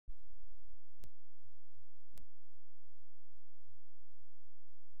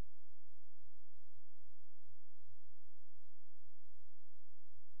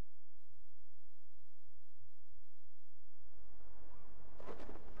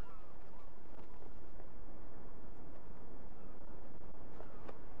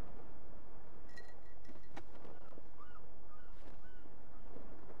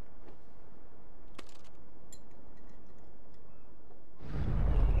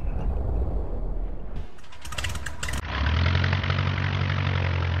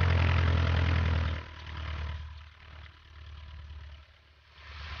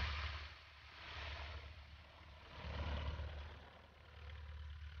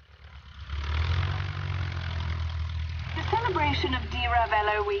celebration of Di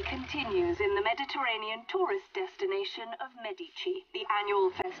Ravello continues in the Mediterranean tourist destination of Medici. The annual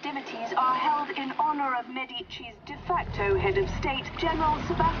festivities are held in honor of Medici's de facto head of state, General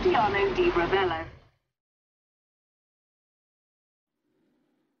Sebastiano Di Ravello.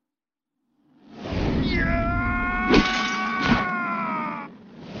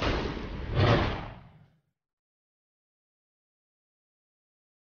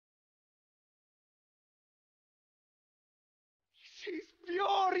 She's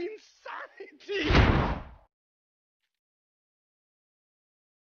pure insanity!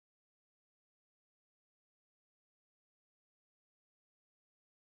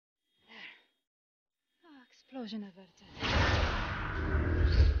 Explosion averted.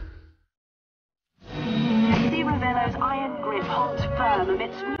 Di Ravello's iron grip holds firm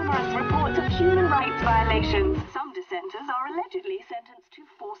amidst numerous reports of human rights violations. Some dissenters are allegedly sentenced to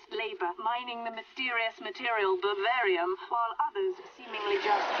forced labor, mining the mysterious material Bavarium, while others seemingly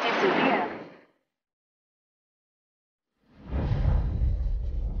just disappear.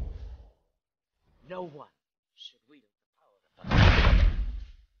 No one should wield the power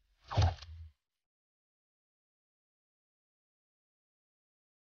of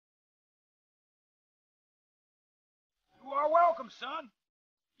You are welcome, son.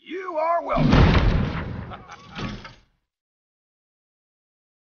 You are welcome.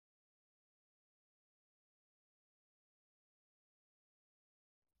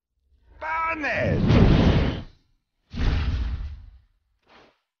 Barnes!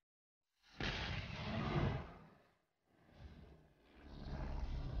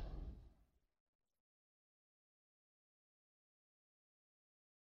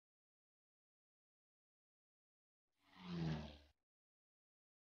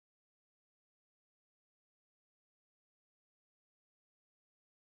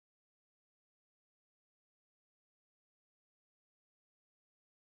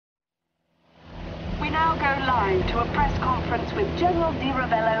 We now go live to a press conference with General Di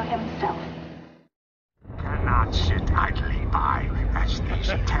Ravello himself. Cannot sit idly by as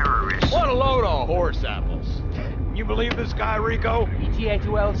these terrorists... What a load of horse apples. You believe this guy, Rico? ETA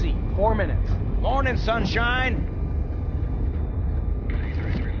to LZ, 4 minutes. Morning, sunshine.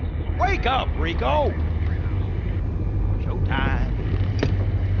 Wake up, Rico. Showtime.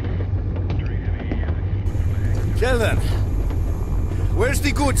 Sheldon, where's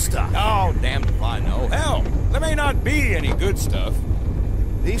the good stuff? Oh, damned if I know. Hell, there may not be any good stuff.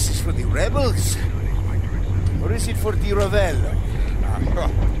 This is for the rebels? Or is it for Di Ravello?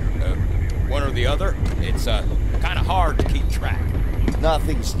 One or the other. It's kind of hard to keep track.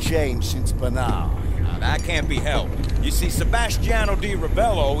 Nothing's changed since Panau. Now, that can't be helped. You see, Sebastiano Di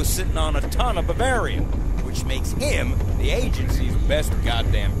Ravello is sitting on a ton of Bavarian, which makes him the agency's best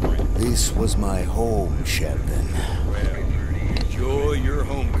goddamn friend. This was my home, Sheldon. Well, enjoy your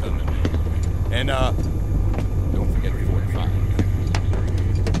homecoming, man. And, don't forget the 45.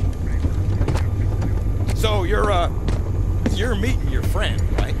 So, you're meeting your friend,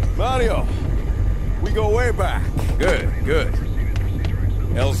 right? Mario, we go way back. Good, good.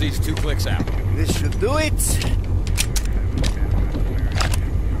 LZ's 2 clicks out. This should do it.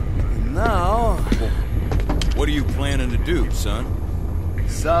 And now... What are you planning to do, son?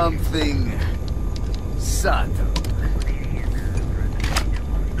 something subtle.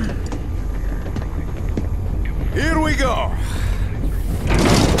 Here we go.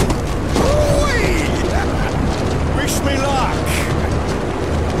 Wish me luck.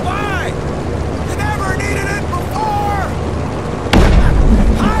 Why? You never needed it before!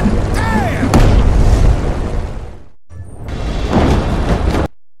 Hot damn!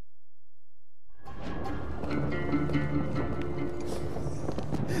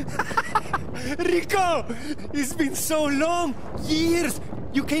 Rico! It's been so long! Years!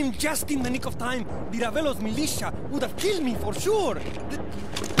 You came just in the nick of time. Di Ravello's militia would have killed me for sure!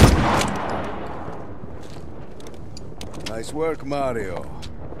 Nice work, Mario.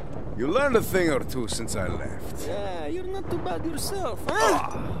 You learned a thing or two since I left. Yeah, you're not too bad yourself,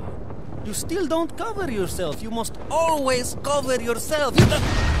 huh? You still don't cover yourself. You must always cover yourself.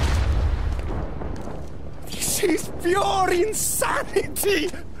 This is pure insanity!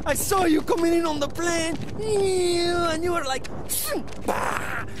 I saw you coming in on the plane, and you were like,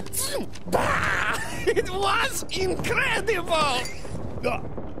 bah, bah. It was incredible!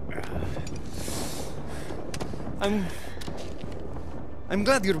 I'm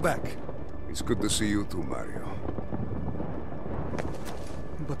glad you're back. It's good to see you too, Mario.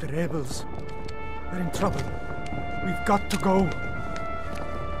 But the rebels, they're in trouble. We've got to go.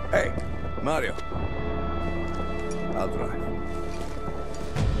 Hey, Mario. I'll drive.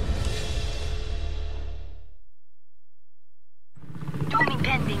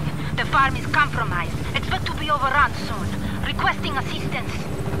 overrun soon. Requesting assistance.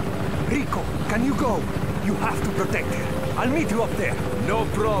 Rico, can you go? You have to protect her. I'll meet you up there. No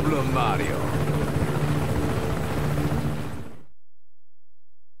problem, Mario.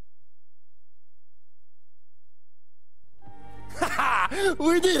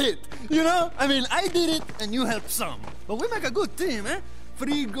 We did it! You know? I mean, I did it and you helped some. But we make a good team, eh?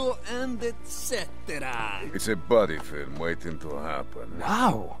 Frigo and etc. It's a buddy film waiting to happen.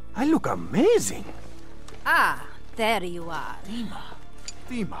 Wow, I look amazing. Ah, there you are.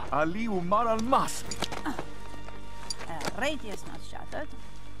 Dima, Ali Umar al-Masri. Radius not shattered.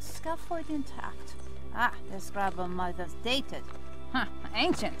 Scaffold intact. Ah, this grabber mother's dated. Huh,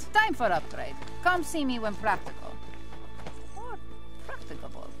 ancient. Time for upgrade. Come see me when practical. Or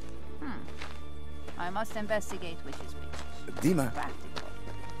practicable. I must investigate which is which. Dima, Practical.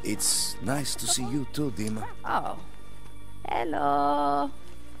 it's nice to see you too, Dima. Oh. Hello.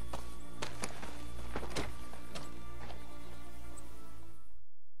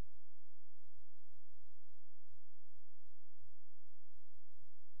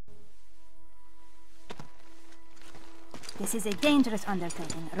 This is a dangerous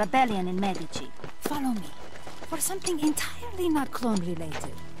undertaking. Rebellion in Medici. Follow me. For something entirely not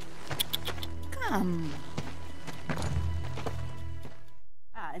clone-related. Come.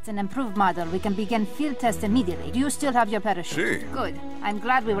 It's an improved model. We can begin field tests immediately. Do you still have your parachute? Si. Good. I'm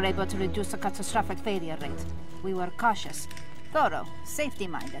glad we were able to reduce the catastrophic failure rate. We were cautious, thorough,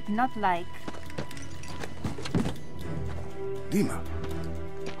 safety-minded, not like... Dima.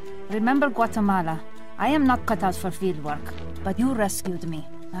 Remember Guatemala. I am not cut out for field work, but you rescued me.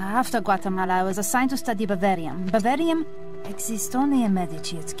 After Guatemala, I was assigned to study Bavarium. Bavarium exists only in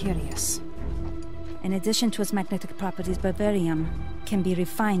Medici. It's curious. In addition to its magnetic properties, Bavarium can be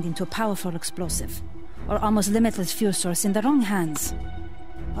refined into a powerful explosive, or almost limitless fuel source in the wrong hands.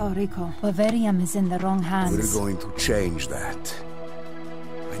 Oh, Rico, Bavarium is in the wrong hands. We're going to change that.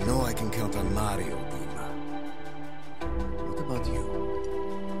 I know I can count on Mario, Dima. What about you?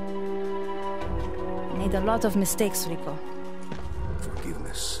 Made a lot of mistakes, Rico.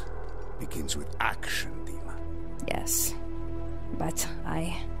 Forgiveness begins with action, Dima. Yes, but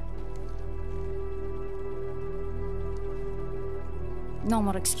No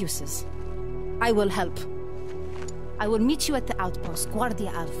more excuses. I will help. I will meet you at the outpost,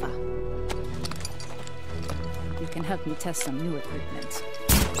 Guardia Alpha. You can help me test some new equipment.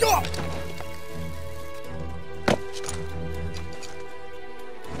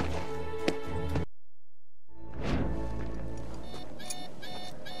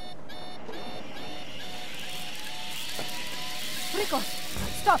 Rico,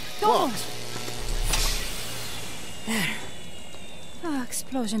 stop! Don't move! There. Ah,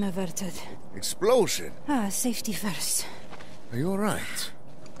 explosion averted. Explosion? Ah, safety first. Are you alright?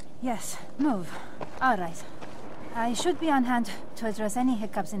 Yes, move. All right. I should be on hand to address any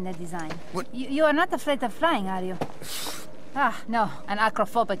hiccups in the design. What? You are not afraid of flying, are you? No, an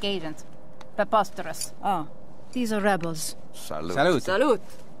acrophobic agent. Preposterous. Oh, these are rebels. Salute. Salute. Salute.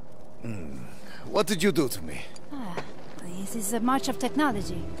 What did you do to me? This is a march of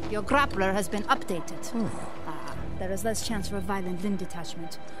technology. Your grappler has been updated. There is less chance for a violent limb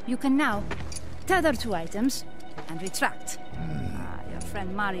detachment. You can now tether two items and retract. Your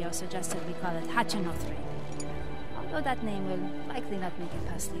friend Mario suggested we call it Hachino 3. Although that name will likely not make it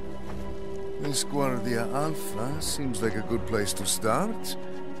past legal. This Guardia Alpha seems like a good place to start.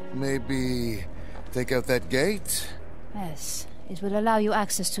 Maybe take out that gate? Yes, it will allow you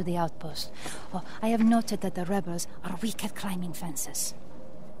access to the outpost. Oh, I have noted that the rebels are weak at climbing fences.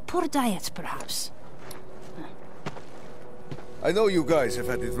 Poor diet, perhaps. I know you guys have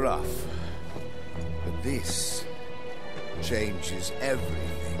had it rough, but this changes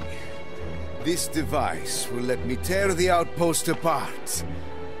everything. This device will let me tear the outpost apart,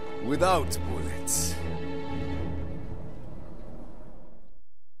 without bullets.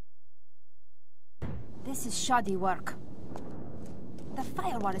 This is shoddy work. The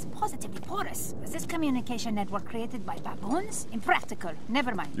firewall is positively porous. Was this communication network created by baboons? Impractical.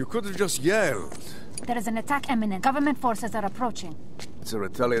 Never mind. You could have just yelled. There is an attack imminent. Government forces are approaching. It's a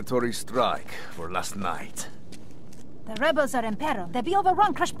retaliatory strike for last night. The rebels are in peril. They'll be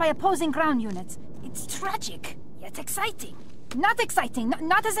overrun, crushed by opposing ground units. It's tragic, yet exciting. Not exciting.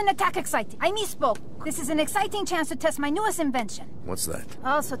 Not as an attack exciting. I misspoke. This is an exciting chance to test my newest invention. What's that?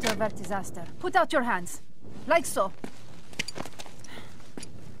 Also to avert disaster. Put out your hands. Like so.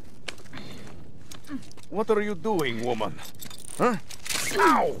 What are you doing, woman? Huh?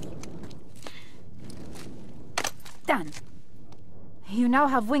 Ow! Done. You now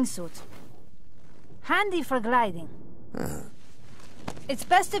have wingsuit. Handy for gliding. It's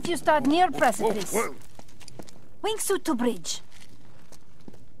best if you start near precipice. Whoa. Wingsuit to bridge.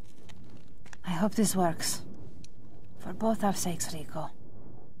 I hope this works. For both our sakes, Rico.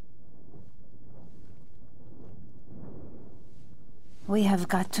 We have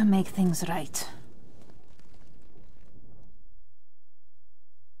got to make things right.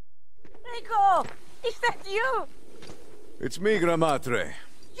 Rico! Is that you? It's me, Gramatre.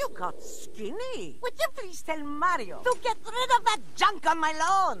 You got skinny. Would you please tell Mario to get rid of that junk on my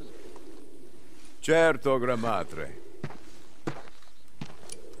lawn? Certo, Gramatre.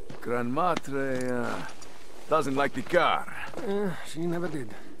 Granmatre doesn't like the car. She never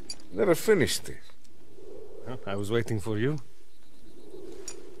did. Never finished it. Well, I was waiting for you.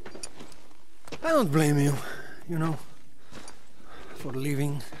 I don't blame you, you know, for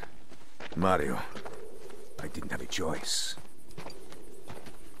leaving. Mario, I didn't have a choice.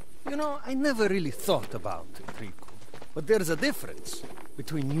 You know, I never really thought about it, Rico. But there's a difference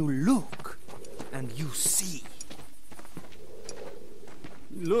between you look and you see.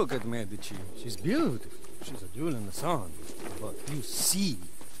 Look at Medici. She's beautiful. She's a jewel in the sun. But you see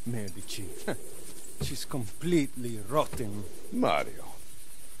Medici. She's completely rotten. Mario,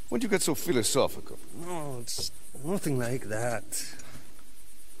 why'd you get so philosophical? No, it's nothing like that.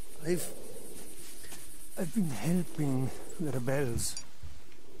 I've been helping the rebels.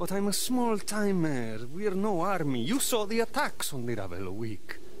 But I'm a small-timer. We're no army. You saw the attacks on the Ravello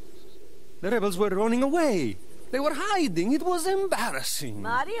week. The rebels were running away. They were hiding. It was embarrassing.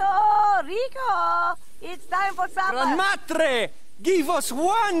 Mario! Rico! It's time for supper! Granmatre! Give us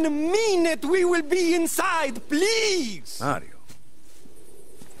 1 minute! We will be inside, please! Mario,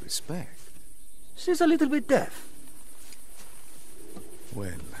 respect. She's a little bit deaf.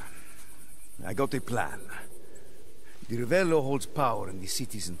 Well, I got a plan. The Ravello holds power in the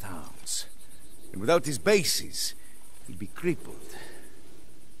cities and towns. And without his bases, he'll be crippled.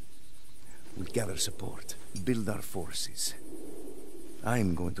 We'll gather support, build our forces.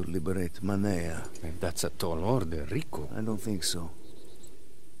 I'm going to liberate Manea. And that's a tall order, Rico. I don't think so.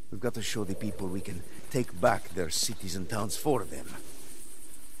 We've got to show the people we can take back their cities and towns for them.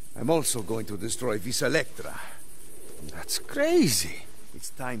 I'm also going to destroy Vis Electra. That's crazy. It's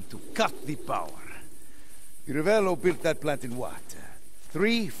time to cut the power. The Ravello built that plant in what?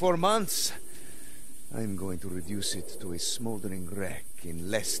 3-4 months? I'm going to reduce it to a smoldering wreck in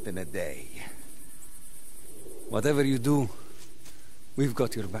less than a day. Whatever you do, we've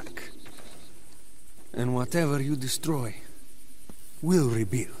got your back. And whatever you destroy, we'll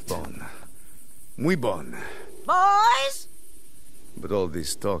rebuild. Bon. Muy bon. Boys! But all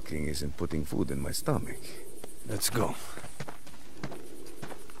this talking isn't putting food in my stomach. Let's go.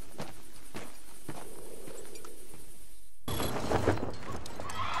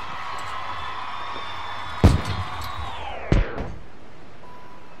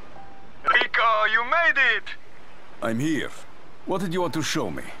 Rico, you made it! I'm here. What did you want to show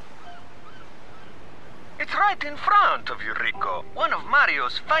me? It's right in front of you, Rico. One of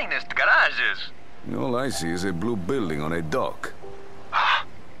Mario's finest garages. All I see is a blue building on a dock.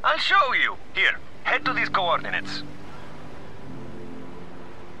 I'll show you. Here, head to these coordinates.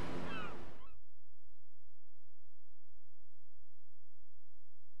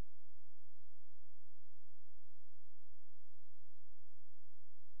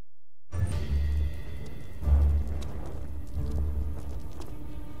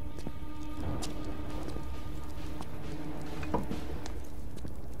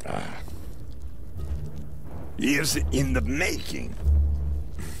 Years in the making.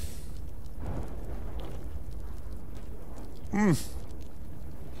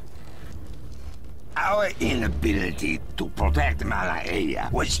 Our inability to protect Malaya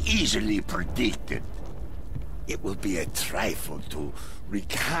was easily predicted. It will be a trifle to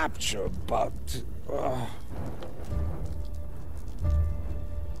recapture, but...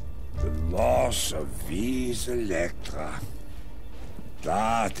 the loss of Vis Electra.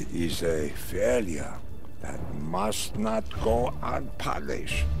 That is a failure that must not go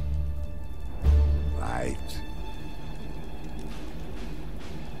unpunished. Right.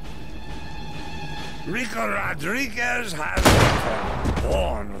 Rico Rodriguez has returned,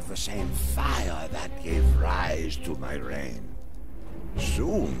 born of the same fire that gave rise to my reign.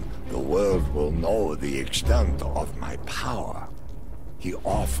 Soon, the world will know the extent of my power. He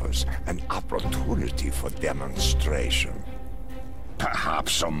offers an opportunity for demonstration.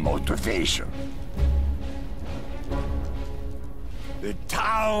 Perhaps some motivation. The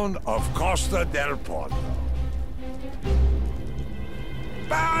town of Costa del Porto.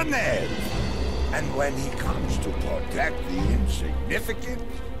 Barnett! And when he comes to protect the insignificant,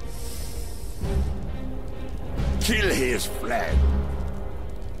 kill his flag.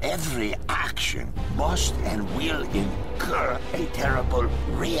 Every action must and will incur a terrible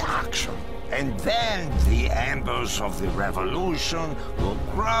reaction. And then the embers of the revolution will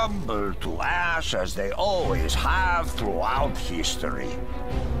crumble to ash as they always have throughout history.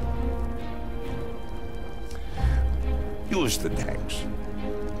 Use the tanks.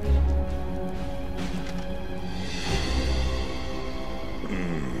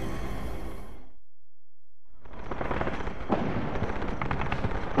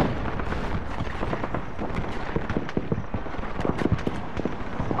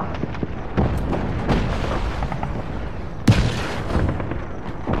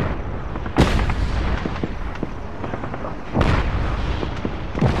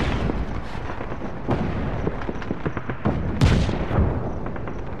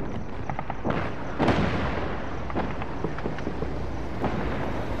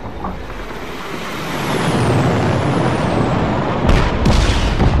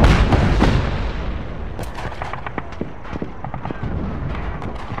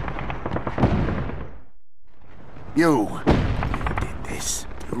 You did this.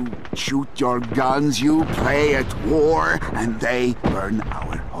 You shoot your guns, you play at war, and they burn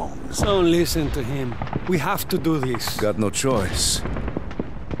our homes. Don't listen to him. We have to do this. Got no choice.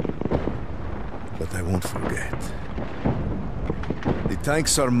 But I won't forget. The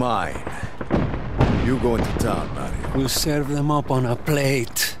tanks are mine. You go into town, Mario. We'll serve them up on a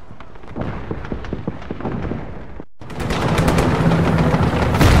plate.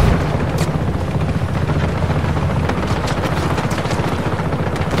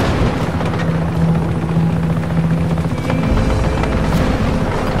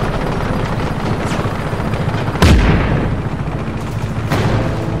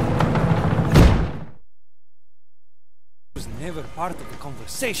 Never part of the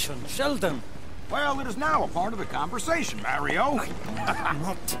conversation, Sheldon. Well, it is now a part of the conversation, Mario.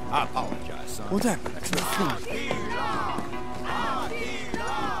 Not. I apologize, son. What happened?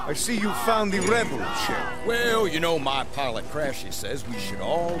 I see you found the rebel, Sheriff. Well, you know my pilot Crashy says we should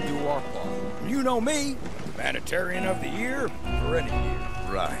all do our part. You know me, humanitarian of the year for any year.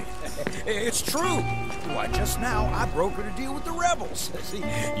 Right. It's true. Why, just now I brokered a deal with the rebels. See,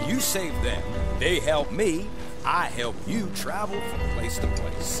 you saved them, they help me, I help you travel from place to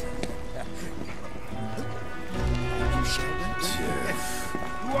place. You, Sheldon?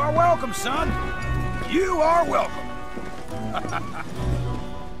 You are welcome, son. You are welcome.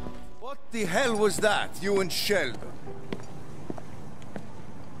 What the hell was that, you and Sheldon?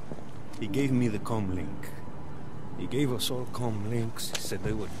 He gave me the comm link. He gave us all comm links. He said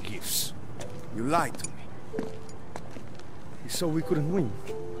they were gifts. You lied to me. He saw we couldn't win.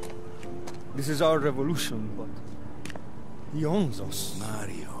 This is our revolution, but he owns us.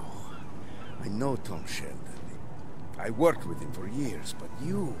 Mario, I know Tom Sheldon. I worked with him for years, but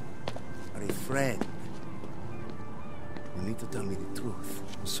you are a friend. You need to tell me the truth.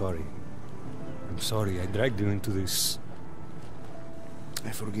 I'm sorry. I'm sorry I dragged you into this. I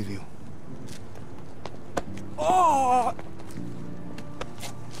forgive you. Oh!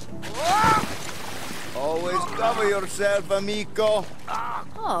 Always cover yourself, amico.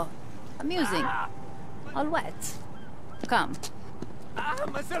 Oh, amusing. All wet. Come.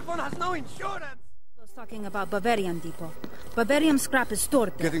 My cell phone has no insurance. I was talking about Bavarian Depot. Bavarian scrap is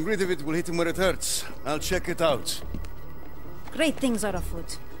stored there. Getting rid of it will hit him where it hurts. I'll check it out. Great things are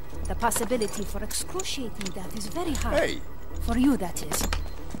afoot. The possibility for excruciating death is very high. Hey! For you, that is.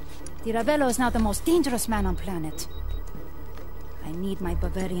 Di Ravello is now the most dangerous man on planet. I need my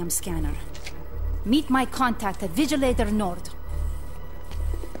Bavarian scanner. Meet my contact at Vigilator Nord.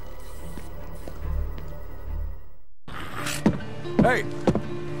 Hey!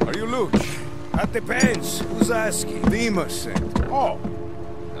 Are you Luch? That depends. Who's asking? Dima sent. Oh,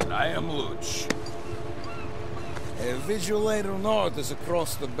 then I am Luch. Vigilator North is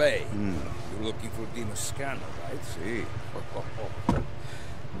across the bay. You're looking for Dima's scanner, right? See.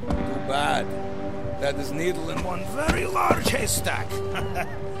 Too bad. That is needle in one very large haystack.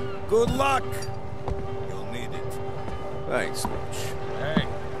 Good luck. You'll need it. Thanks, Luch. Hey,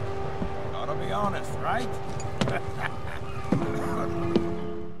 gotta be honest, right?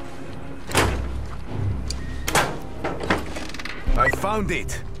 I found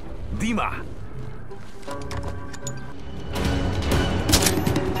it. Dima.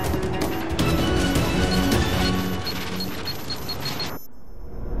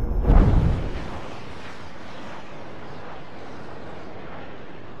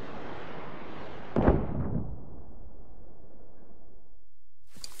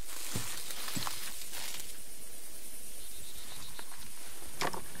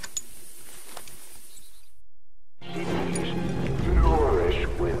 Flourish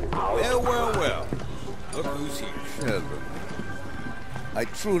with I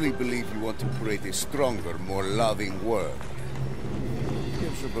truly believe you want to create a stronger, more loving world.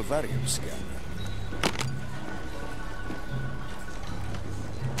 Here's your Bavarium scanner.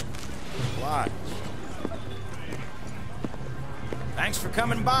 Watch. Thanks for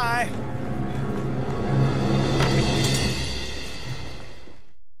coming by.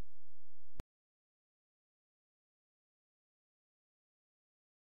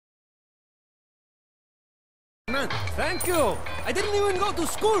 Thank you! I didn't even go to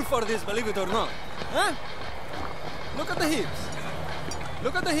school for this, believe it or not. Huh? Look at the hips.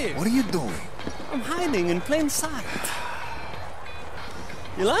 Look at the hips. What are you doing? I'm hiding in plain sight.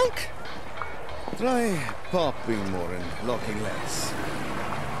 You like? Try popping more and locking less.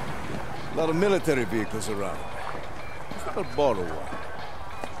 A lot of military vehicles around. I'll borrow one.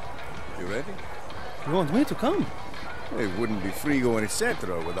 You ready? You want me to come? It wouldn't be Frigo and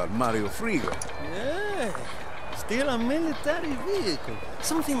etc. without Mario Frigo. Yeah. Still a military vehicle.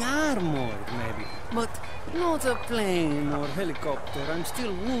 Something armored, maybe. But not a plane or helicopter. I'm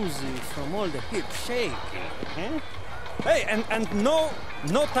still woozy from all the hip shaking. Eh? Hey, and no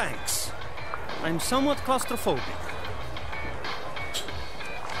tanks. I'm somewhat claustrophobic.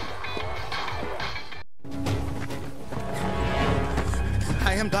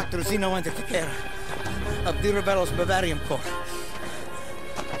 I am Dr. Zeno Antikythera of Di Ravello's Bavarium Corps.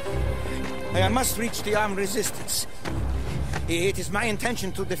 I must reach the armed resistance. It is my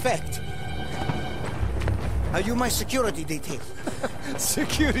intention to defect. Are you my security detail?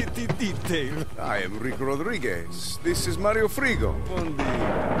 Security detail? I am Rico Rodriguez. This is Mario Frigo.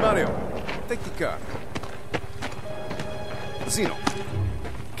 Mario, take the car. Zeno,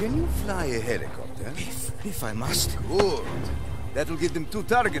 can you fly a helicopter? If I must. Good. That'll give them 2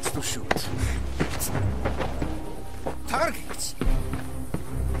 targets to shoot. Targets?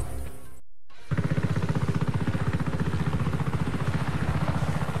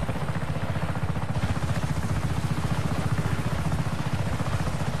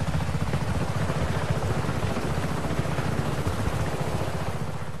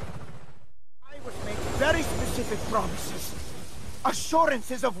 Very specific promises.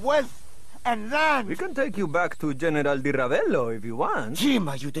 Assurances of wealth and land. We can take you back to General Di Ravello if you want.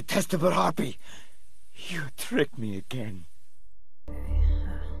 Jima, you detestable harpy. You tricked me again.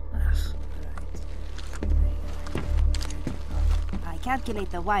 I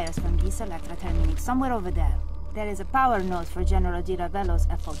calculate the wires from this Electra terminating somewhere over there. There is a power node for General Di Ravello's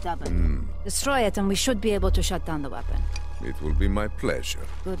FOW. Destroy it and we should be able to shut down the weapon. It will be my pleasure.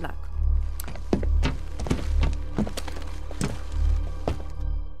 Good luck.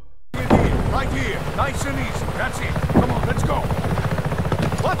 Right here. Nice and easy. That's it. Come on, let's go.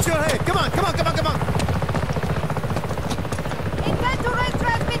 Watch your head. Come on. Inventory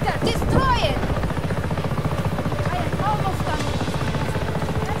transmitter. Destroy it. I am almost done.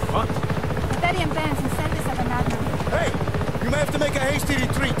 What? Bavarian bands and send this at an admiral. Hey, you may have to make a hasty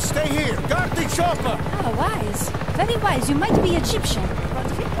retreat. Stay here. Guard the chopper. Ah, wise. Very wise. You might be Egyptian.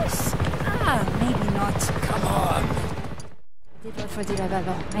 Rodriguez? Ah, maybe not. Come on. Did work for Di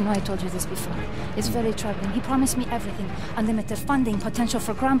Ravello. I know I told you this before. It's very troubling. He promised me everything. Unlimited funding, potential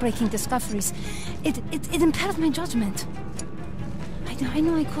for groundbreaking discoveries. It impaired my judgment. I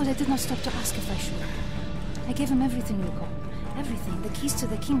know I could. I did not stop to ask if I should. I gave him everything, Rico. Everything. The keys to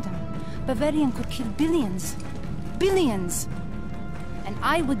the kingdom. Bavarian could kill billions. Billions! And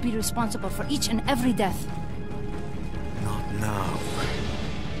I would be responsible for each and every death. Not now.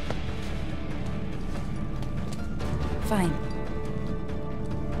 Fine.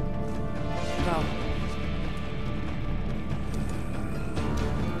 Go.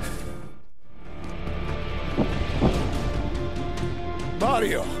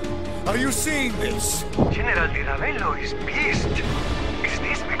 Mario, are you seeing this? General Di Ravello is pissed. Is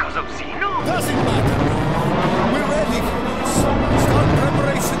this because of Zeno? Doesn't matter. We're ready for this. Start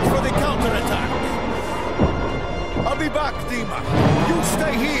preparations for the counterattack. I'll be back, Dima. You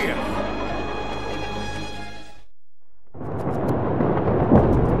stay here.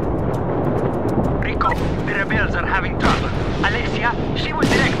 Rico, the rebels are having trouble. Alessia, she will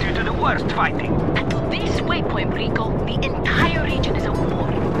direct you to the worst fighting. At this waypoint, Rico, the entire region is a war.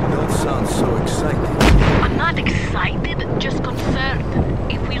 That sounds so exciting. I'm not excited, just concerned.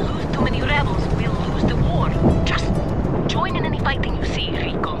 If we lose too many rebels, we'll lose the war. Just join in any fighting you see,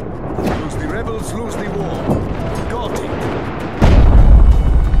 Rico. Lose the rebels, lose the war. Got it.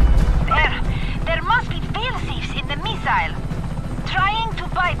 There must be fail-safes in the missile. Trying to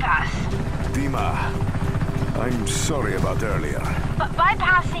bypass. Dima, I'm sorry about earlier. But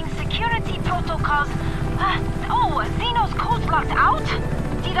bypassing security protocols... Zeno's code's locked out?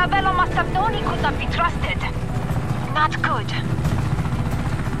 Di Ravello must have known he could not be trusted. Not good.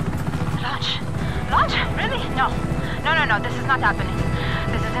 Launch? Launch? Really? No. No, this is not happening.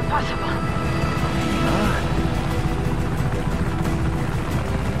 This is impossible.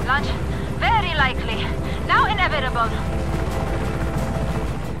 Launch? Very likely. Now inevitable.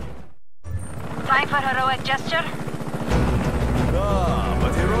 Time for heroic gesture? Ah,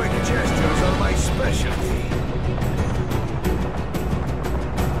 but heroic gestures are my specialty.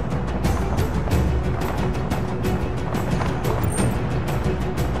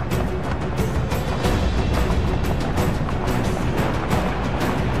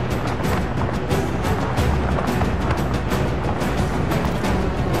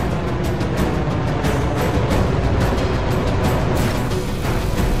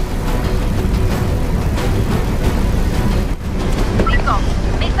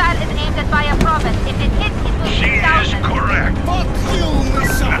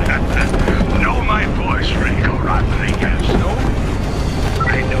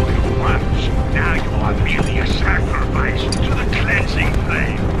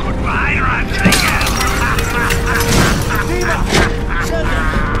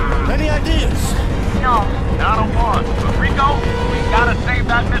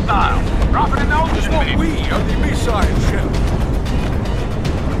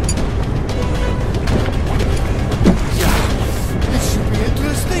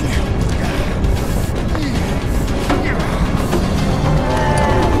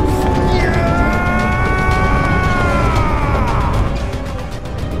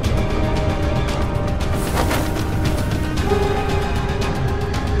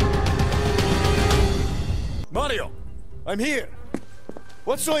 I'm here.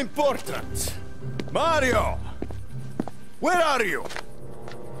 What's so important? Mario! Where are you?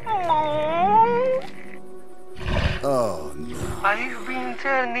 Oh, no. I've been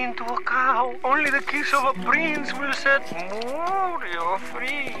turned into a cow. Only the kiss of a prince will set Mario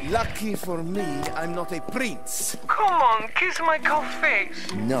free. Lucky for me, I'm not a prince. Come on, kiss my cow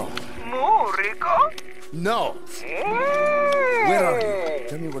face. No. No, Rico? No. Where are you?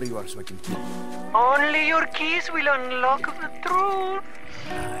 Tell me where you are so I can kill you. Only your kiss will unlock the truth.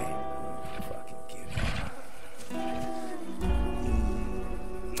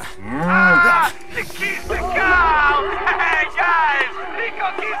 Kiss the cow! Hey, guys! Rico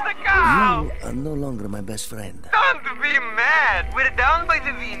kissed the cow! You are no longer my best friend. Don't be mad! We're down by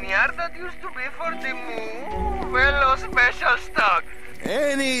the vineyard that used to be for the Murillo special stock.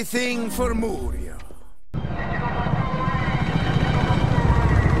 Anything for Murillo.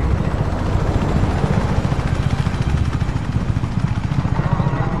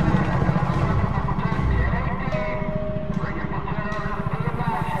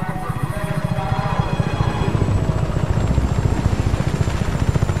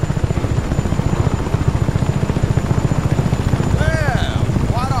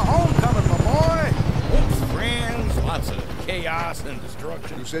 And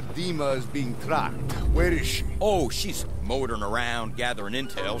destruction. You said Dima is being tracked. Where is she? Oh, she's motoring around, gathering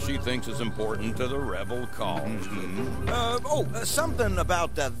intel she thinks is important to the rebel cause. Something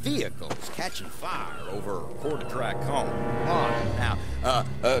about vehicles catching fire over quarter-track home. Now,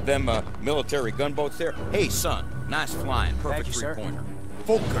 them military gunboats there. Hey, son, nice flying, perfect three-pointer.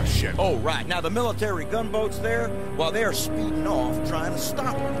 Focus ship. Oh, right. Now, the military gunboats there, while they're speeding off trying to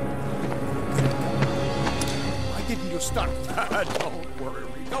stop her. Didn't you start? Don't worry,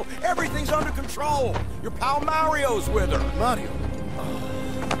 Rico. Everything's under control. Your pal Mario's with her. Mario?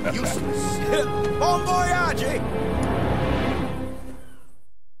 Useless. Bon voyage!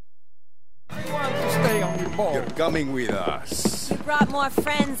 I want to stay on your boat. You're coming with us. We brought more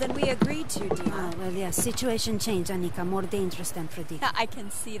friends than we agreed to, Dima. Oh, well, yeah, situation changed, Anika. More dangerous than predicted. I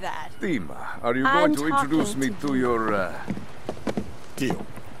can see that. Dima, are you going to introduce me to your, Tio.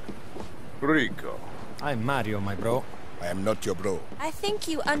 Rico. I'm Mario, my bro. I am not your bro. I think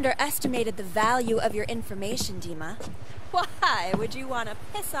you underestimated the value of your information, Dima. Why would you want to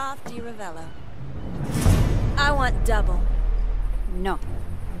piss off Di Ravello? I want double. No.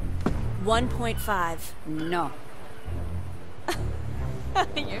 1.5. No.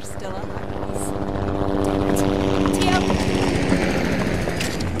 You're still a heartpiece. Tio!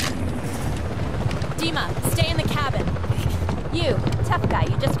 Dima, stay in the cabin. You, tough guy,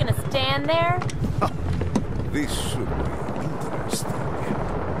 you just gonna stand there? This should be interesting.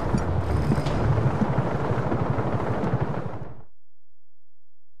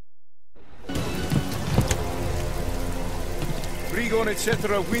 Rigon,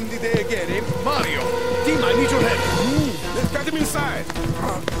 etc. Windy day again, eh? Mario! Dima, I need your help. Let's get him inside.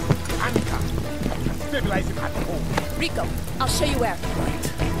 Anika, stabilize him at home. Rico, I'll show you where. Right.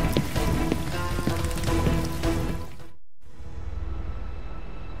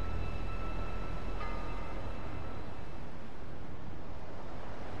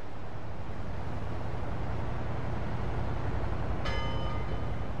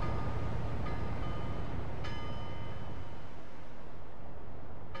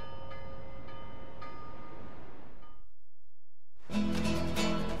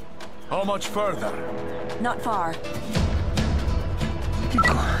 How much further? Not far.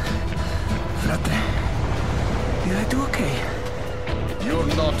 Rico. Frate. Did I do okay? You're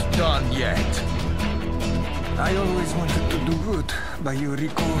not done yet. I always wanted to do good by you,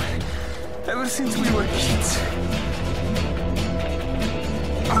 Rico. Ever since we were kids.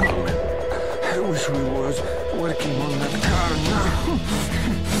 I wish we was working on that car now.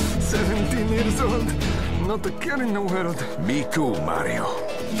 17 years old. Not a care in the world. Me too, Mario.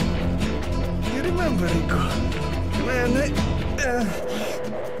 You remember, Rico? Man, I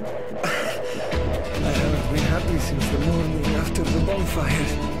haven't been happy since the morning after the bonfire.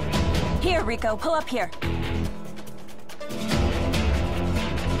 Here, Rico, pull up here.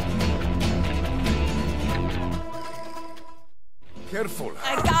 Careful.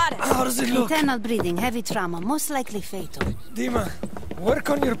 I got it. How does it look? Internal bleeding, heavy trauma, most likely fatal. Dima, work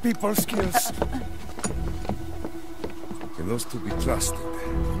on your people skills. Can those two be trusted?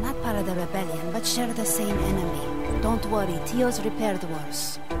 They're not part of the rebellion, but share the same enemy. Don't worry, Tio's repaired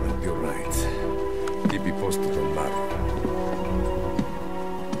worse. You're right. Keep me posted on Mario.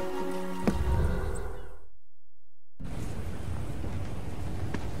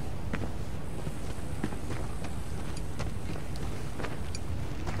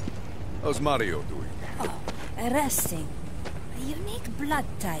 How's Mario doing? Oh, resting. A unique blood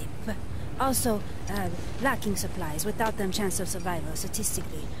type. Also, lacking supplies. Without them, chance of survival,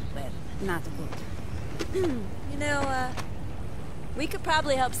 statistically, well, not good. You know, we could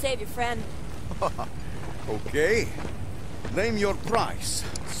probably help save your friend. Okay. Name your price,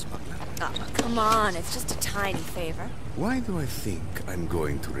 smuggler. Oh, come on, it's just a tiny favor. Why do I think I'm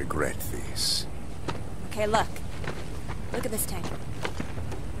going to regret this? Okay, look. Look at this tank.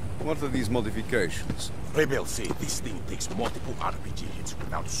 What are these modifications? Rebels say this thing takes multiple RPG hits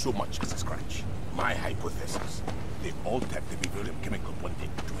without so much as a scratch. My hypothesis, they altered the Bavarium chemical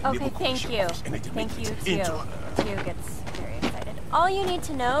bonding to enable Thank you. Thank you, Tio. Tio gets very excited. All you need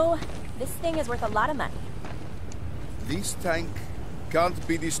to know, this thing is worth a lot of money. This tank can't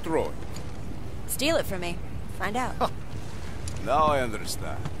be destroyed. Steal it from me. Find out. Now I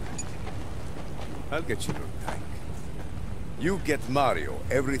understand. I'll get you your tank. You get Mario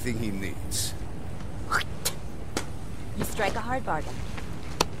everything he needs. You strike a hard bargain.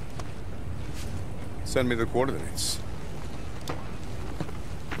 Send me the coordinates.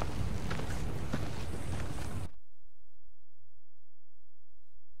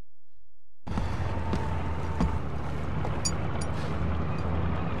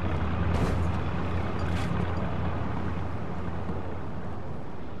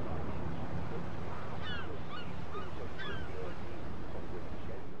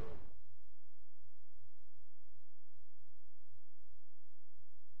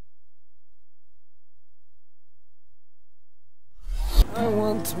 I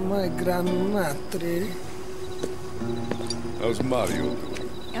want my grandmatre. How's Mario doing?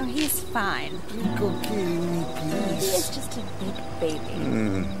 Oh, he's fine. Rico, kill me, He please. is just a big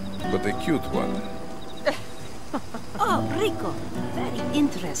baby. But a cute one. Oh, Rico. Very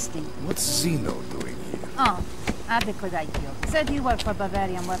interesting. What's Zeno doing here? Oh, Adequadio. Said he worked for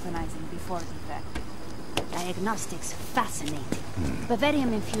Bavarium Weaponizing before the fact. Diagnostics fascinating.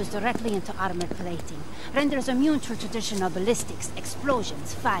 Bavarium infused directly into armor plating. Renders immune to traditional ballistics,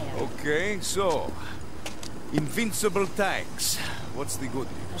 explosions, fire. Okay, so... Invincible tanks. What's the good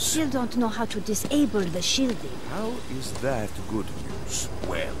I news? still don't know how to disable the shielding. How is that good news?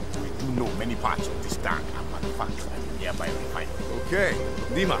 Well, we do know many parts of this tank are manufactured at nearby refinery. Okay,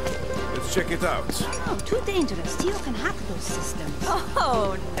 Dima, let's check it out. Oh, too dangerous. Tio can hack those systems.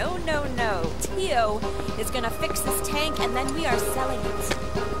 Oh, no, no, no. Tio is gonna fix this tank and then we are selling it.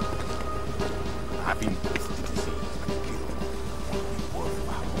 Having this DTC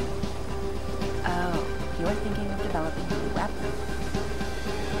worthwhile. Oh, you're thinking of developing a new weapon.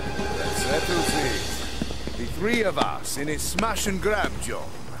 That settles it. The three of us in a smash and grab job.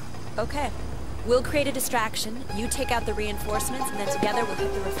 Okay. We'll create a distraction, you take out the reinforcements, and then together we'll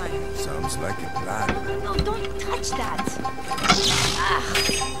hit the refinery. Sounds like a plan. No, don't touch that.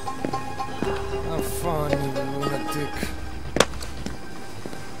 Have fun, you lunatic.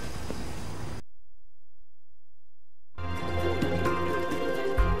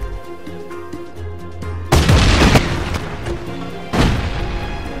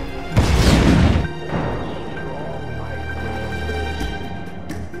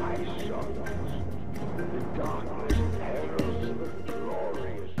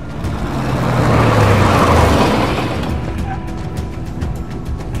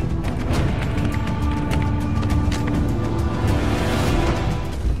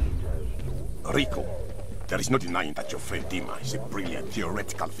 no denying that your friend Dima is a brilliant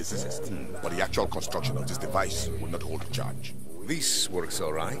theoretical physicist. But the actual construction of this device will not hold a charge. This works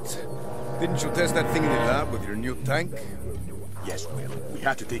all right. Didn't you test that thing in the lab with your new tank? Yes, well, we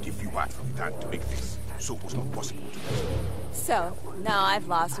had to take a few parts from the tank to make this, so it was not possible to test. So, now I've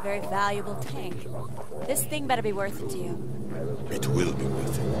lost a very valuable tank. This thing better be worth it to you. It will be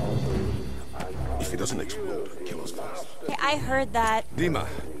worth it. If it doesn't explode, kill us first. Hey, I heard that. Dima,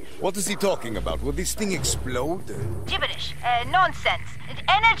 what is he talking about? Will this thing explode? Gibberish. Nonsense.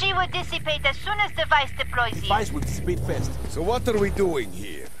 Energy will dissipate as soon as device deploys here. Device will dissipate first. So what are we doing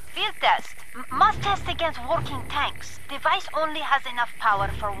here? Field test. Must test against working tanks. Device only has enough power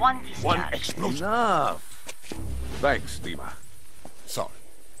for one discharge. One explosion. Enough. Thanks, Dima. Sorry.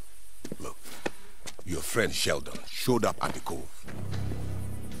 Look, your friend Sheldon showed up at the cove.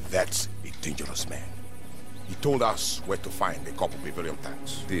 That's a dangerous man. He told us where to find a couple Bavarian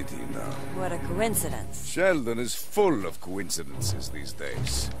tanks. Did he now? What a coincidence. Sheldon is full of coincidences these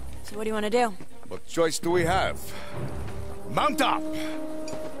days. So what do you want to do? What choice do we have? Mount up!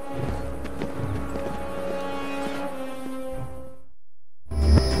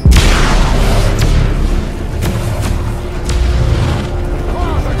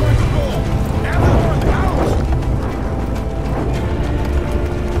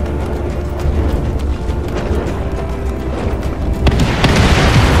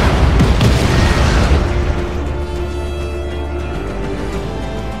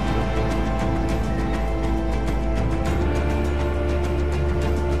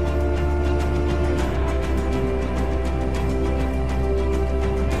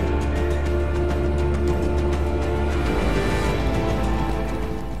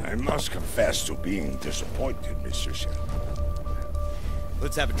 Confess to being disappointed, Mr. Sheldon.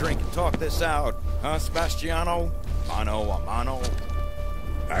 Let's have a drink and talk this out, huh, Sebastiano? Mano a mano?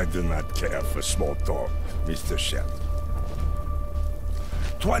 I do not care for small talk, Mr. Sheldon.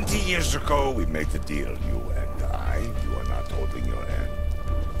 20 years ago, we made a deal, you and I. You are not holding your hand.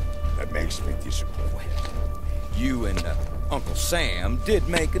 That makes me disappointed. You and Uncle Sam did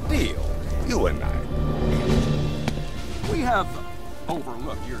make a deal. You and I. We have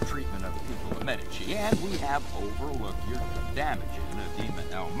overlooked your treatment of the people of Medici, and we have overlooked your damaging of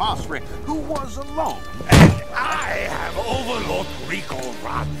Dima El Masri, who was alone. And I have overlooked Rico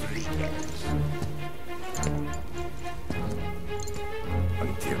Rodriguez.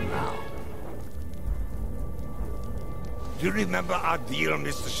 Until now. Do you remember our deal,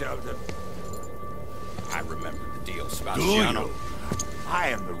 Mr. Sheldon? I remember the deal, Sebastiano. Do you? I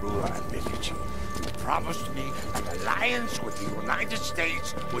am the ruler of Medici. You promised me an alliance with the United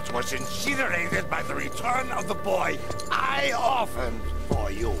States, which was incinerated by the return of the boy I orphaned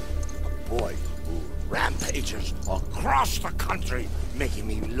for you. A boy who rampages across the country, making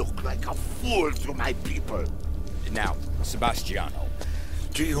me look like a fool to my people. Now, Sebastiano.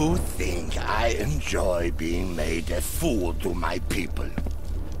 Do you think I enjoy being made a fool to my people?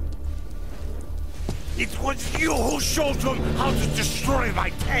 It was you who showed them how to destroy my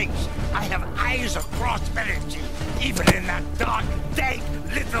tanks. I have eyes across Medici, even in that dark, dank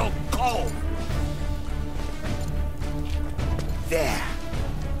little cove. There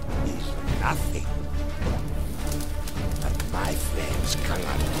is nothing that my flames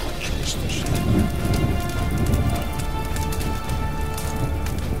cannot touch, Mr. Sheldon.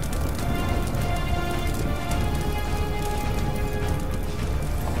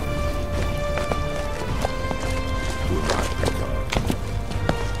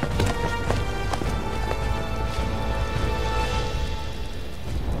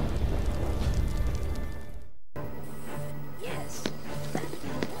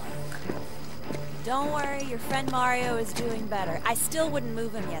 Don't worry, your friend Mario is doing better. I still wouldn't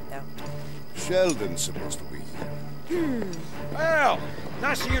move him yet, though. Sheldon's supposed to be here. Well,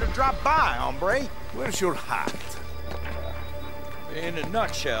 nice of you to drop by, hombre. Where's your hat? In a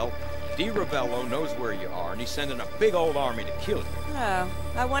nutshell, Di Ravello knows where you are, and he's sending a big old army to kill you. Oh,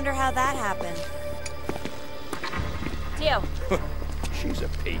 I wonder how that happened. Dio. She's a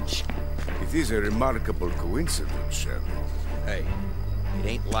peach. It is a remarkable coincidence, Sheldon. Hey, it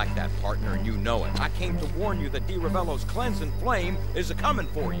ain't like that, partner, and you know it. I came to warn you that Di Ravello's cleansing flame is a-coming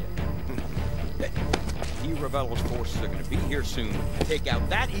for you. Di Ravello's forces are gonna be here soon to take out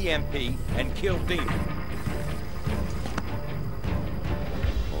that EMP and kill Dima.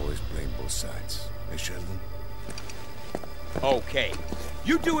 Always playing both sides, eh, Sheldon? Okay.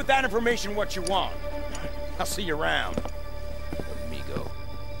 You do with that information what you want. I'll see you around, amigo.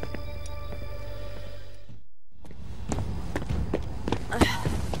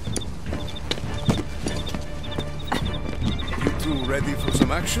 You two ready for some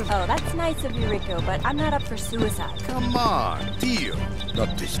some action? Oh, that's nice of you, Rico, but I'm not up for suicide. Come on, deal.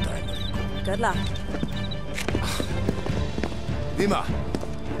 Not this time. Good luck. Dima,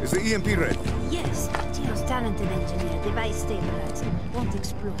 is the EMP ready? Yes, Tio's talented engineer, device stabilizer. Won't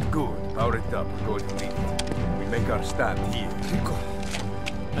explode. Good. Power it up. We're going to leave it. We make our stand here. Rico,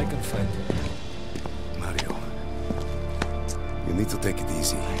 I can fight. Mario, you need to take it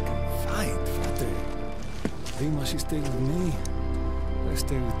easy. I can fight, Frate. Dima, she stay with me. I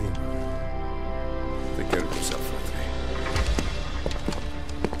stay with Dima. Take care of yourself, Frate.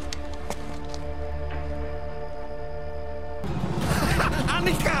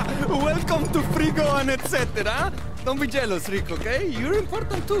 Annika, welcome to Frigo and etc. Don't be jealous, Rico, okay? You're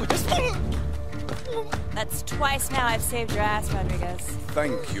important too. Just That's twice now I've saved your ass, Rodriguez.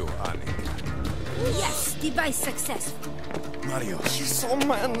 Thank you, Annika. Yes, device successful. Mario. She's so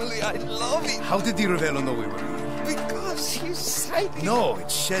manly. I love it. How did Di Ravello know we were here? Because he's psychic. No,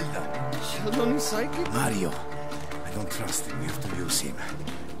 it's Sheldon. Sheldon is psychic? Mario, I don't trust him. We have to use him.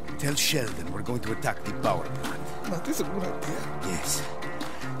 Tell Sheldon we're going to attack the power plant. That is a good idea. Yes.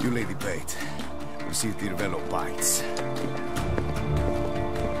 You lay the bait. We'll see if Di Ravello bites.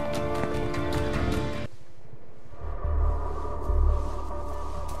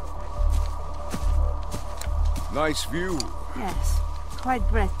 Nice view. Yes, quite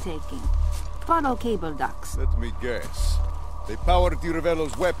breathtaking. Follow cable ducts. Let me guess. They powered Di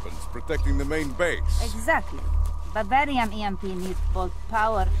Ravello's weapons, protecting the main base. Exactly. Bavarium EMP needs both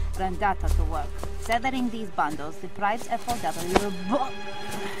power and data to work. Severing these bundles deprives FOW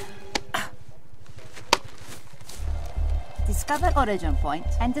Discover origin point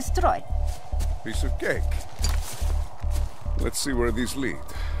and destroy. Piece of cake. Let's see where these lead,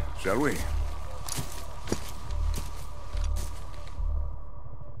 shall we?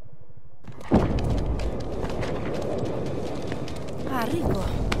 Rico,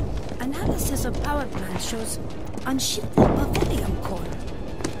 analysis of power plant shows unshifted bavarium core.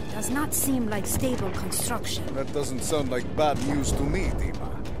 Does not seem like stable construction. That doesn't sound like bad news to me, Dima.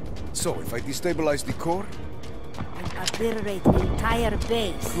 So, if I destabilize the core? And obliterate the entire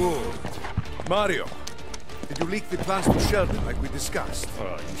base. Good. Mario, did you leak the plans to Sheldon like we discussed?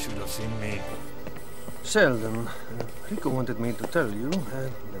 Oh, you should have seen me. Sheldon, Rico wanted me to tell you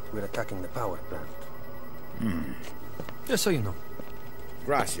that we're attacking the power plant. Just so you know.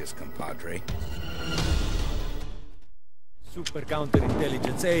 Gracias, compadre. Super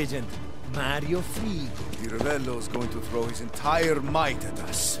counterintelligence agent, Mario Frigo. Di Ravello's going to throw his entire might at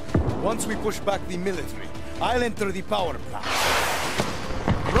us. Once we push back the military, I'll enter the power plant.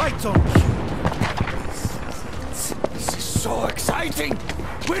 Right on cue. This is so exciting!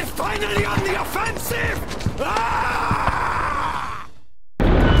 We're finally on the offensive! Ah!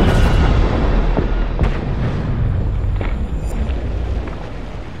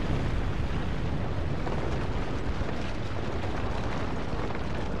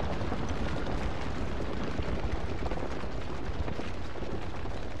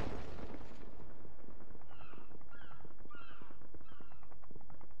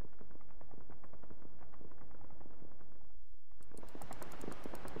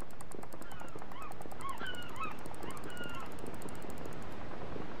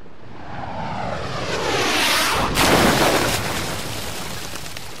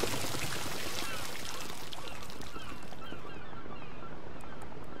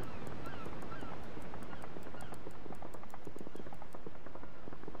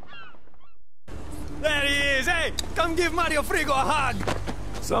 There he is! Hey, come give Mario Frigo a hug!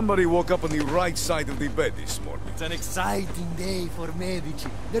 Somebody woke up on the right side of the bed this morning. It's an exciting day for Medici.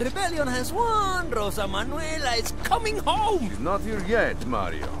 The rebellion has won! Rosa Manuela is coming home! She's not here yet,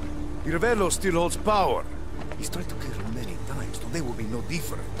 Mario. Di Ravello still holds power. He's tried to kill her many times, so they will be no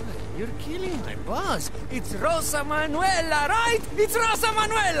different. You're killing my boss. It's Rosa Manuela, right? It's Rosa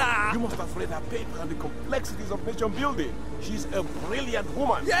Manuela! You must have read her paper on the complexities of nation building. She's a brilliant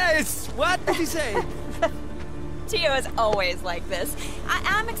woman. Yes! What did he say? Tio is always like this.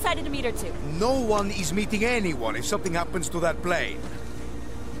 I'm excited to meet her too. No one is meeting anyone if something happens to that plane.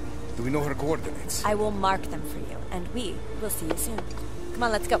 Do we know her coordinates? I will mark them for you, and we will see you soon. Come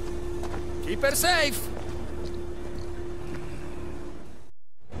on, let's go. Keep her safe!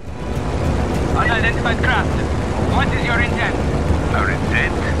 Unidentified craft. What is your intent? Our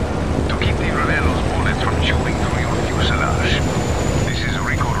intent? To keep the Ravello's bullets from chewing through your fuselage. This is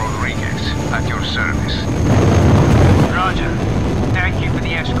Rico Rodriguez, at your service. Roger. Thank you for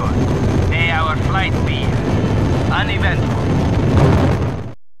the escort. May our flight be uneventful.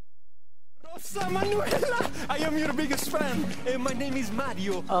 Rosa Manuela! I am your biggest fan. My name is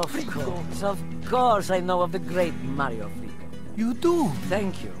Mario. Of course I know of the great Mario Frigo. You do?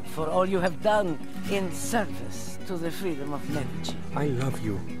 Thank you for all you have done in service to the freedom of Medici. I love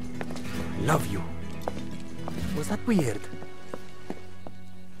you. Love you. Was that weird?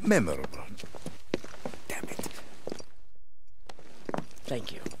 Memorable. Damn it.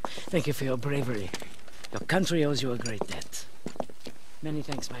 Thank you. Thank you for your bravery. Your country owes you a great debt. Many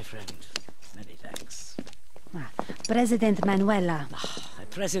thanks, my friend. Many thanks. President Manuela. A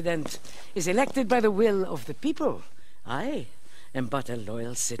president is elected by the will of the people. I am but a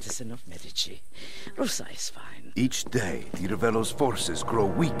loyal citizen of Medici. Rosa is fine. Each day, Di Ravello's forces grow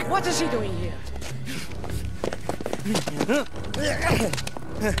weaker. What is he doing here?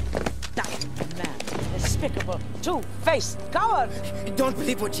 That man, despicable, two-faced coward! Don't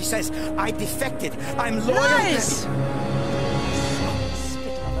believe what she says. I defected. I'm loyal. Lies!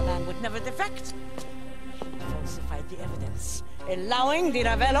 Spit of a man would never defect. He falsified the evidence, allowing Di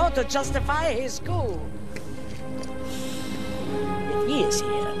Ravello to justify his coup. If he is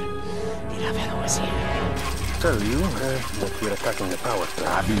here, Di Ravello is here. Tell you that we're attacking the power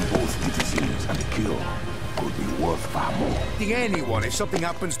plant. Having both citizens and a kill could be worth far more. Anyone if something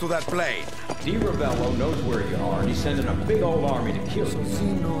happens to that plane. Di Ravello knows where you are, and he's sending a big old army to kill you. So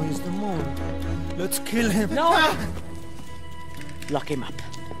Zeno is the moon. Let's kill him. No! Lock him up.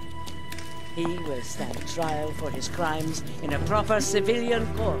 He will stand trial for his crimes in a proper civilian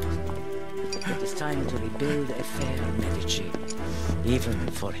court. It is time to rebuild a fair Medici, even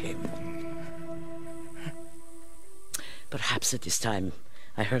for him. Perhaps it is time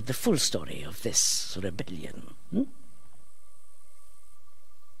I heard the full story of this rebellion.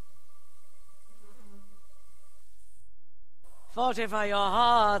 Fortify your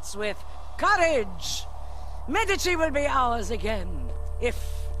hearts with courage! Medici will be ours again, if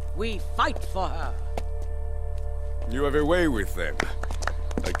we fight for her. You have a way with them.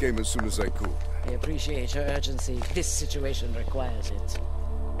 I came as soon as I could. I appreciate your urgency. This situation requires it.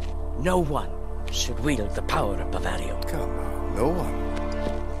 No one should wield the power of Bavarium. Come on, no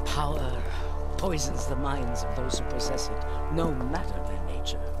one. Power poisons the minds of those who possess it, no matter their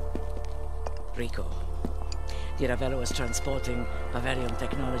nature. Rico, Di Ravello is transporting Bavarium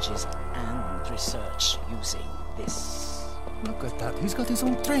technologies and research using this. Look at that. He's got his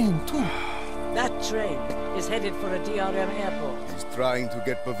own train, too. That train is headed for a DRM airport. He's trying to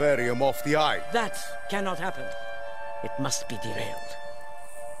get Bavarium off the island. That cannot happen. It must be derailed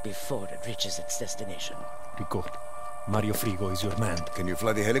before it reaches its destination. Rico, Mario Frigo is your man. Can you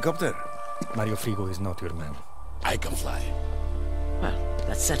fly the helicopter? Mario Frigo is not your man. I can fly. Well,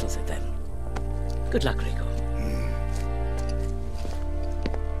 that settles it then. Good luck, Rico.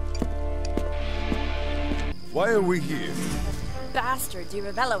 Why are we here? Bastard Di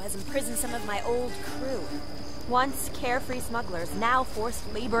Ravello has imprisoned some of my old crew. Once carefree smugglers, now forced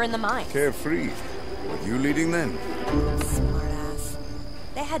labor in the mines. Carefree? Were you leading them? Smartass.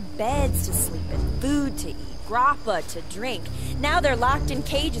 They had beds to sleep in, food to eat, grappa to drink. Now they're locked in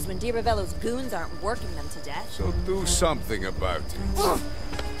cages when Di Ravello's goons aren't working them to death. So do something about it.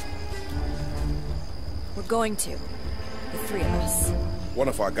 We're going to. The three of us. One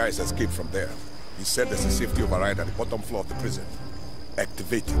of our guys escaped from there. He said there's a safety override at the bottom floor of the prison.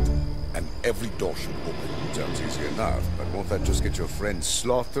 Activate it, and every door should open. Sounds easy enough, but won't that just get your friends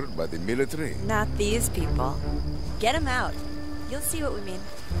slaughtered by the military? Not these people. Get them out. You'll see what we mean.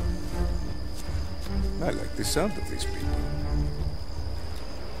 I like the sound of these people.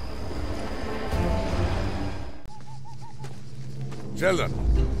 Sheldon.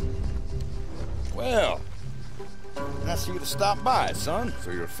 Well, nice of you to stop by, son.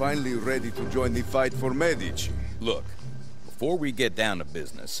 So you're finally ready to join the fight for Medici. Look, before we get down to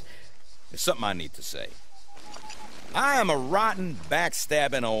business, there's something I need to say. I am a rotten,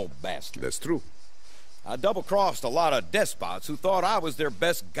 backstabbing old bastard. That's true. I double-crossed a lot of despots who thought I was their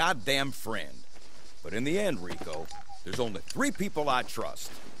best goddamn friend. But in the end, Rico, there's only 3 people I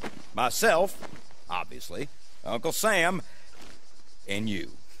trust. Myself, obviously, Uncle Sam, and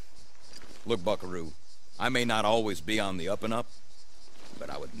you. Look, Buckaroo, I may not always be on the up and up,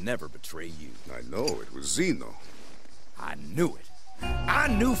 but I would never betray you. I know, it was Zeno. I knew it. I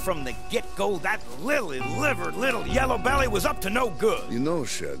knew from the get-go that lily-livered little yellow belly was up to no good. You know,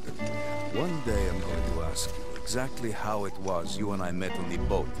 Sheldon, one day I'm going to ask you exactly how it was you and I met on the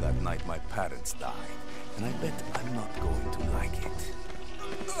boat that night my parents died. And I bet I'm not going to like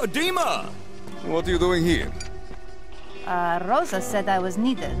it. Dima! What are you doing here? Rosa said I was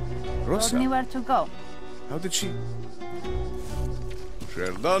needed. Rosa? Told me where to go. How did she...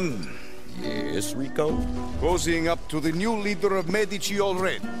 Sheldon? Yes, Rico? Cozying up to the new leader of Medici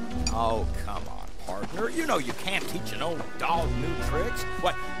already. Oh, come on, partner. You know you can't teach an old dog new tricks.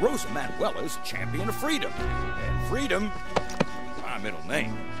 Why, Rosa Manuela's champion of freedom. And freedom my middle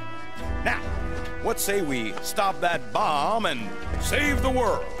name. Now, what say we stop that bomb and save the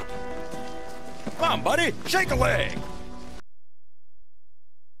world? Come on, buddy, shake a leg!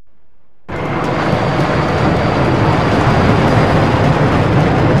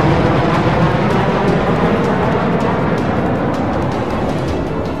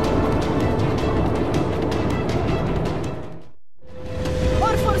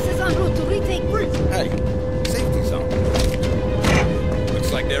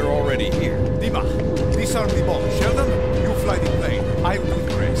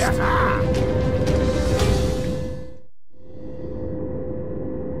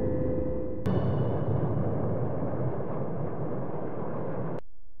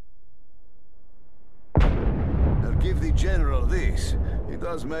 Give the General this. He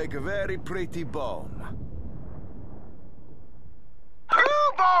does make a very pretty bomb.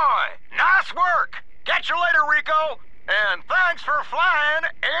 Oh boy! Nice work! Catch you later, Rico! And thanks for flying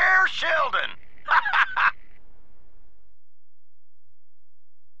Air Sheldon!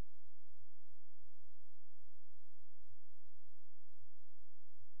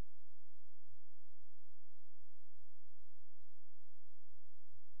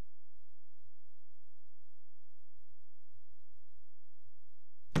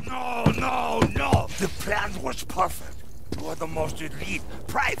 No! The plan was perfect. You are the most elite,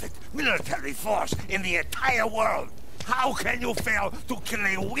 private, military force in the entire world. How can you fail to kill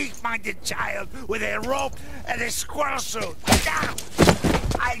a weak-minded child with a rope and a squirrel suit? Now,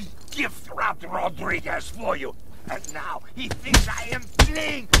 I gift-wrapped Rodriguez for you, and now he thinks I am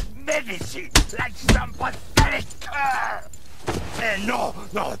playing Medici like some pathetic cur. And no,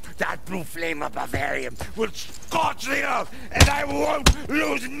 that blue flame of Bavarium will scorch the earth, and I won't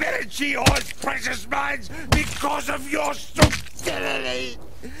lose Medici or his precious mines because of your stupidity!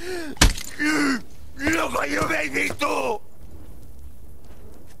 Look what you made me do!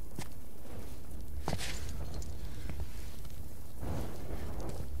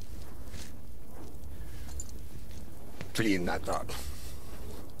 Clean that up.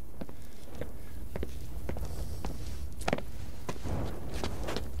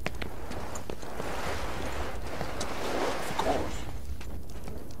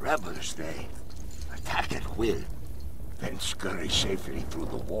 Rebels, they attack at will, then scurry safely through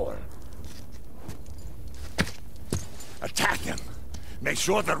the wall. Attack them! Make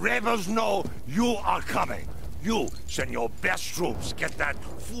sure the rebels know you are coming. You send your best troops, get that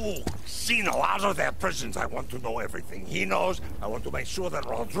fool Zeno out of their prisons. I want to know everything he knows. I want to make sure that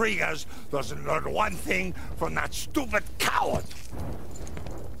Rodriguez doesn't learn one thing from that stupid coward.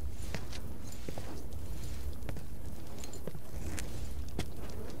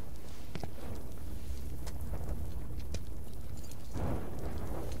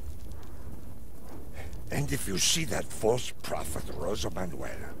 And if you see that false prophet, Rosa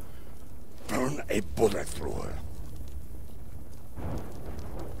Manuela, burn a bullet through her.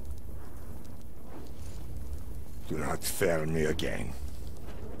 Do not fail me again.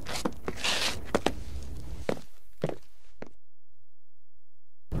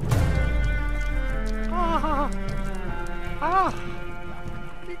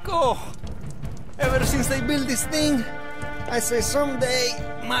 Rico! Ever since they built this thing, I say someday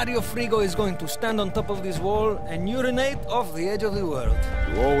Mario Frigo is going to stand on top of this wall and urinate off the edge of the world.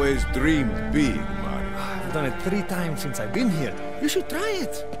 You always dreamed big, Mario. I've done it 3 times since I've been here. You should try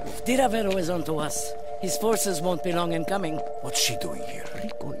it. If Di Ravero is onto us, his forces won't be long in coming. What's she doing here?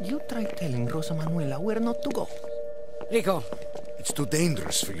 Rico, you try telling Rosa Manuela where not to go. Rico. It's too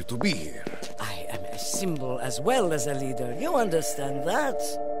dangerous for you to be here. I am a symbol as well as a leader. You understand that?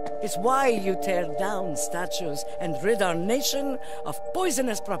 It's why you tear down statues and rid our nation of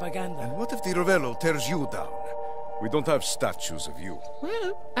poisonous propaganda. And what if Di Ravello tears you down? We don't have statues of you.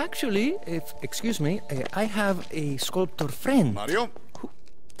 Well, actually, excuse me, I have a sculptor friend. Mario,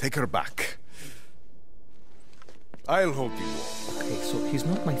 take her back. I'll hold you. Okay, so he's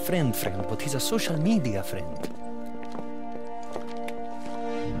not my friend, but he's a social media friend.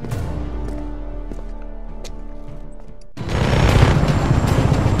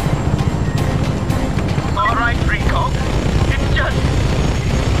 All right, Rico. It's just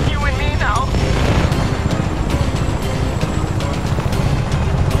you and me now.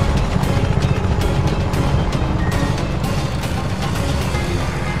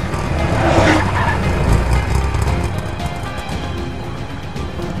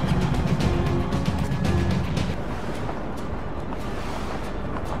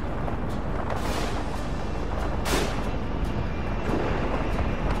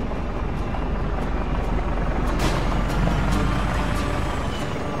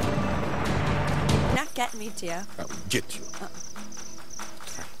 Not get me, Tio. I'll get you.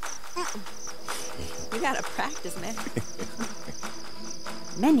 gotta practice, man.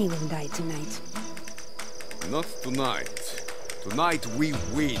 Many will die tonight. Not tonight. Tonight we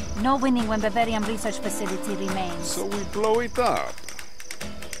win. No winning when Bavarian Research Facility remains. So we blow it up.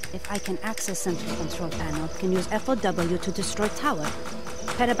 If I can access Central Control Panel, can use FOW to destroy Tower.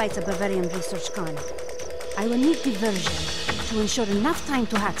 Petabytes of Bavarian research gone. I will need diversion to ensure enough time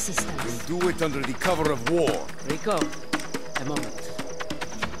to hack systems. We'll do it under the cover of war. Rico, a moment.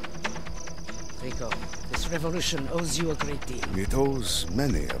 Rico, this revolution owes you a great deal. It owes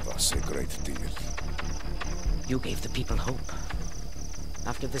many of us a great deal. You gave the people hope.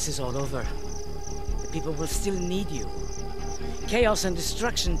 After this is all over, the people will still need you. Chaos and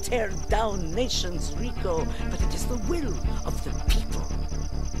destruction tear down nations, Rico, but it is the will of the people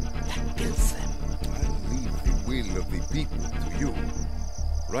that builds them. I leave the will of the people to you.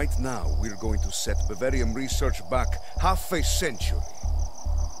 Right now, we're going to set Bavarian research back half a century.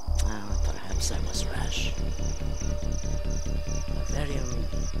 Well, perhaps I was rash. Bavarian will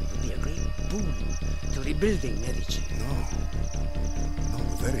be a great boon to rebuilding Medici. No,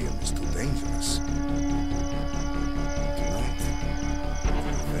 Bavarian is too dangerous. Tonight,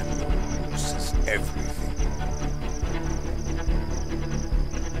 Bavarian loses everything.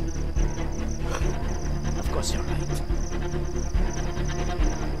 Of course you're right.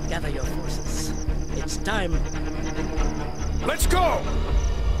 Gather your forces. It's time. Let's go!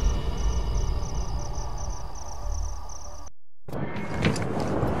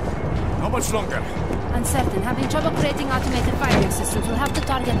 How much longer? Uncertain. Having trouble creating automated firing systems. We'll have to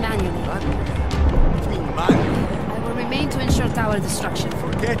target manually. I will remain to ensure tower destruction.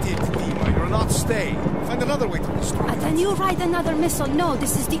 Forget it, Dima. You're not staying. Find another way to destroy it. Then you ride another missile. No,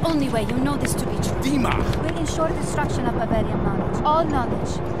 this is the only way. You know this to be true. Dima! We'll ensure destruction of Bavarian knowledge. All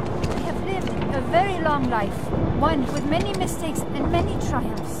knowledge. We have lived a very long life. One with many mistakes and many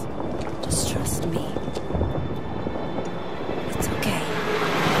triumphs. Just trust me. It's okay.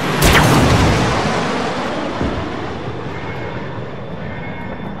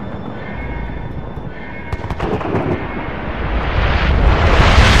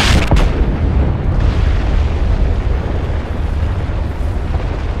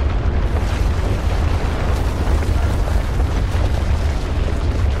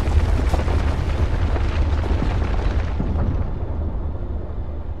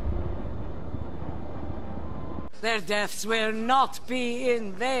 Their deaths will not be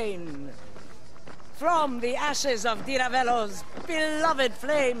in vain. From the ashes of Di Ravello's beloved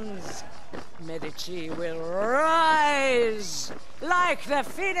flames, Medici will rise like the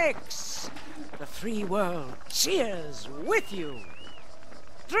phoenix. The free world cheers with you.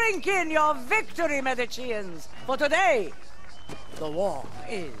 Drink in your victory, Medicians, for today, the war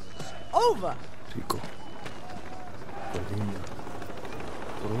is over. Rico. Cordelia.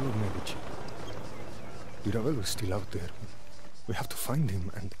 For all of Medici. Di Ravello is still out there. We have to find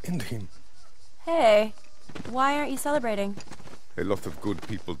him and end him. Hey, why aren't you celebrating? A lot of good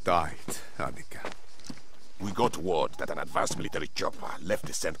people died, Annika. We got word that an advanced military chopper left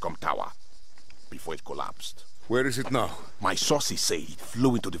the CENTCOM tower before it collapsed. Where is it now? My sources say it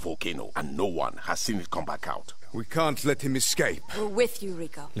flew into the volcano and no one has seen it come back out. We can't let him escape. We're with you,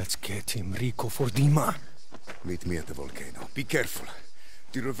 Rico. Let's get him, Rico, for Dima. Meet me at the volcano. Be careful.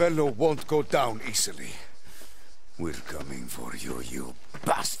 Di Ravello won't go down easily. We're coming for you, you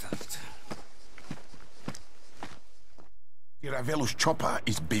bastard. Di Ravello's chopper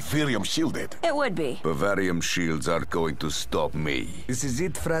is Bavarium shielded. It would be. Bavarium shields aren't going to stop me. This is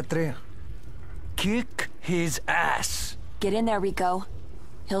it, Fratre. Kick his ass. Get in there, Rico.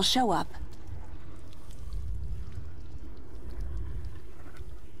 He'll show up.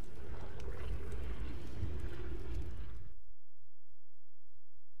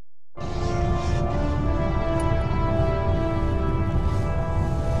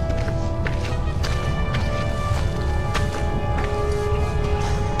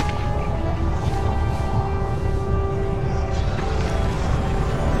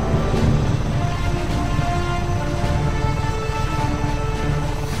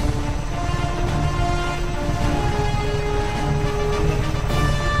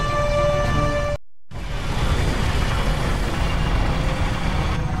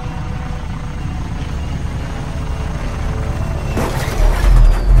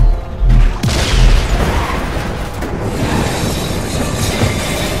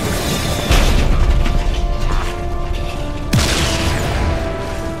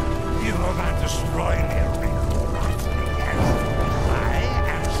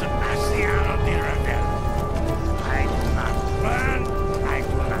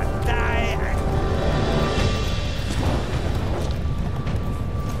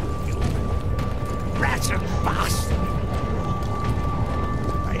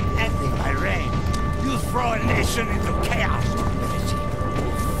 nation into chaos. Medici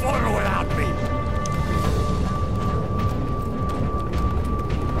will fall without me.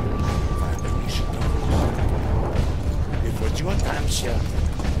 It was your time, sir,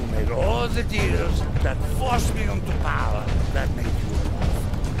 who made all the deals that forced me into power, that made you enough.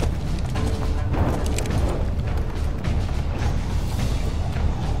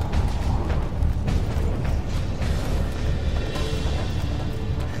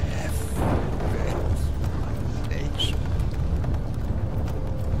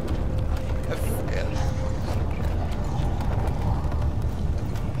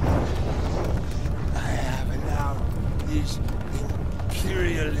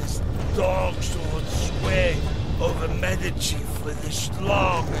 Imperialist dogs hold sway over Medici for this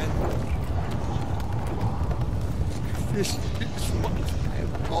long, and this is what I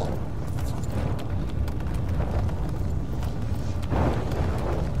want.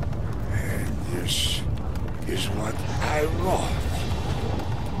 And this is what I want.